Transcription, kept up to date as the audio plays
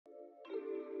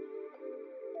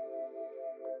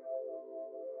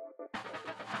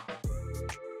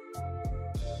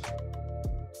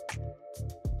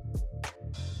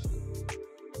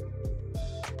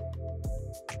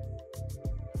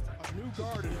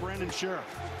Brandon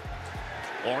Sheriff.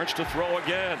 Lawrence to throw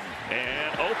again,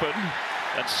 and open.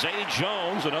 That's Zay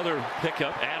Jones, another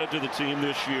pickup added to the team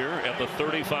this year at the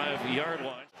 35-yard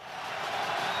line.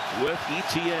 With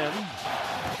Etienne,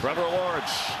 Trevor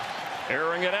Lawrence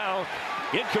airing it out,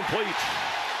 incomplete.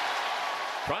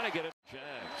 Trying to get it.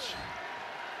 Jags.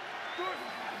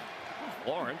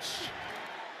 Lawrence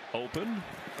open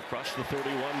across the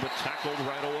 31, but tackled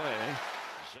right away.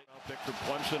 Victor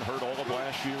Clemson, hurt all of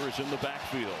last year, is in the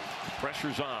backfield.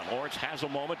 Pressure's on. Lawrence has a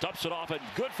moment, dumps it off, and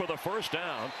good for the first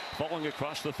down. Falling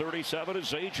across the 37 is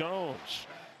Zay Jones.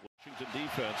 Washington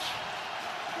defense.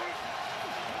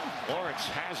 Lawrence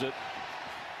has it.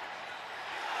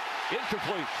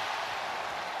 Incomplete.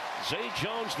 Zay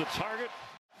Jones the target.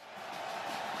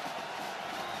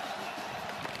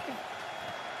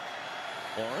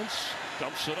 Lawrence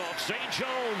dumps it off. Zay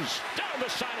Jones down the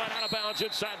sideline, out of bounds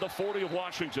inside the 40 of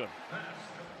Washington.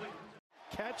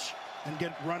 Catch and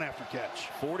get run after catch.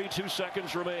 42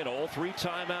 seconds remain. All three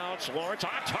timeouts. Lawrence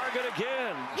on target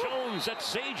again. Jones,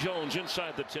 that's Zay Jones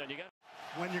inside the 10. You got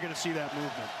when you're going to see that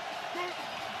movement.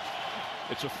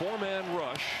 It's a four-man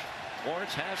rush.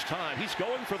 Lawrence has time. He's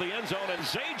going for the end zone, and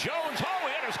Zay Jones, oh,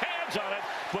 he had his hands on it,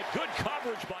 but good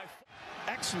coverage by.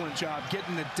 Excellent job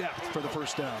getting the depth for the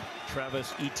first down.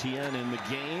 Travis Etienne in the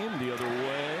game the other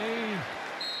way.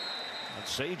 And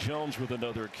Zay Jones with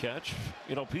another catch.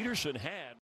 You know, Peterson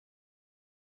had.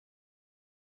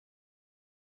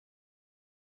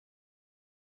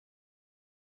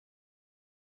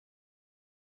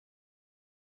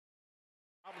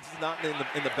 Robinson's not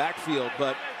in the backfield,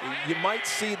 but you might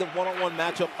see the one-on-one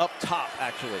matchup up top,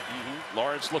 actually.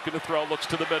 Lawrence looking to throw, looks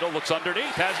to the middle, looks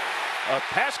underneath, has a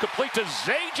pass complete to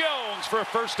Zay Jones for a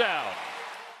first down.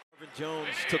 Jones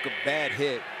took a bad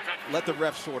hit. Let the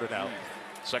ref sort it out.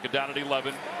 Second down at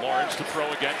 11. Lawrence to throw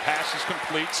again. Pass is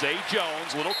complete. Zay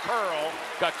Jones, little curl,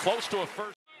 got close to a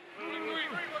first.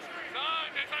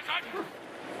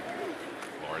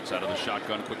 Lawrence out of the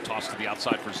shotgun. Quick toss to the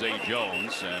outside for Zay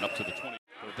Jones and up to the 20.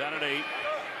 Third down at 8.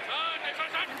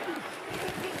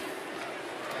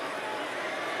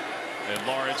 And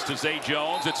Lawrence to Zay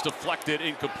Jones. It's deflected,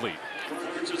 incomplete.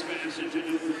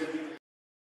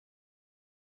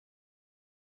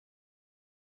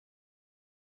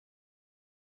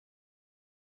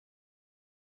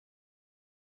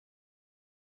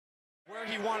 Where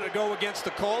he wanted to go against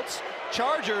the Colts,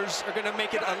 Chargers are going to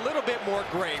make it a little bit more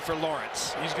gray for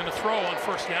Lawrence. He's going to throw on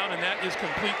first down, and that is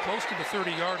complete close to the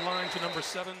 30-yard line to number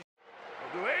 7.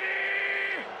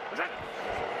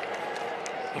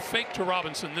 The fake to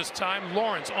Robinson this time.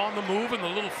 Lawrence on the move and the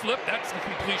little flip. That's the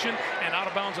completion. And out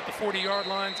of bounds at the 40-yard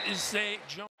lines is Zay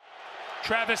Jones.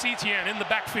 Travis Etienne in the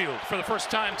backfield for the first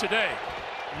time today.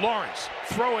 Lawrence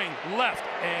throwing left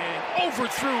and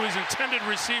overthrew his intended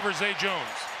receiver, Zay Jones.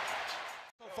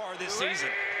 So far this season.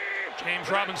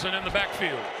 James Robinson in the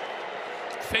backfield.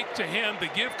 Fake to him. The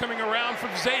give coming around from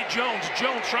Zay Jones.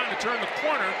 Jones trying to turn the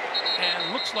corner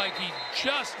and looks like he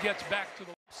just gets back to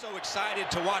the. So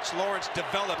excited to watch Lawrence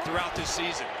develop throughout this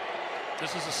season.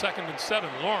 This is a 2nd and 7.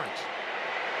 Lawrence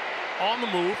on the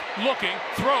move, looking,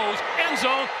 throws, end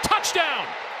zone, touchdown!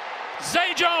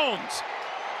 Zay Jones!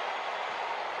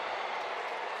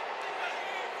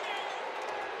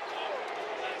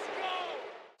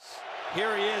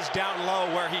 Here he is down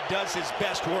low where he does his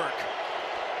best work.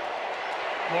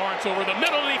 Lawrence over the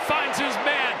middle, and he finds his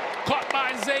man. Caught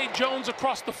by Zay Jones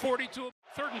across the 40 to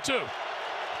 3rd and 2.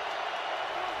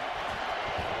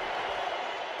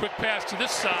 Quick pass to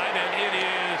this side, and it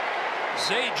is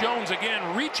Zay Jones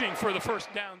again reaching for the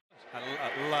first down.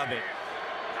 I love it.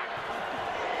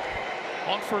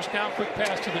 On first down, quick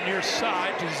pass to the near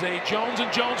side to Zay Jones,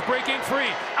 and Jones breaking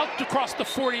free. Out across the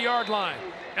 40-yard line,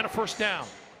 and a first down.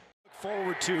 Look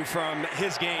forward to from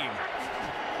his game.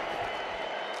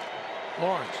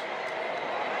 Lawrence.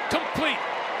 Complete.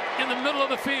 In the middle of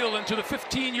the field, and to the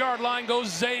 15-yard line goes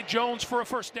Zay Jones for a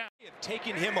first down.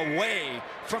 Taking him away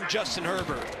from Justin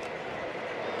Herbert.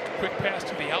 Quick pass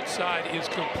to the outside is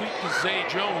complete to Zay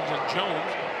Jones, and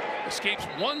Jones escapes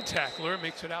one tackler,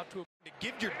 makes it out to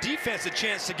give your defense a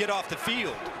chance to get off the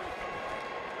field.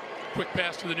 Quick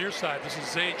pass to the near side. This is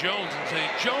Zay Jones, and Zay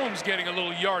Jones getting a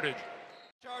little yardage.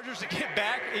 Chargers to get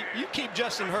back. You keep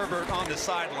Justin Herbert on the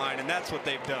sideline, and that's what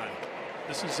they've done.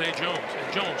 This is Zay Jones,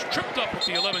 and Jones tripped up at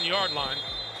the 11-yard line.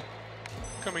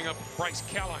 Coming up, Bryce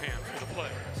Callahan for the play.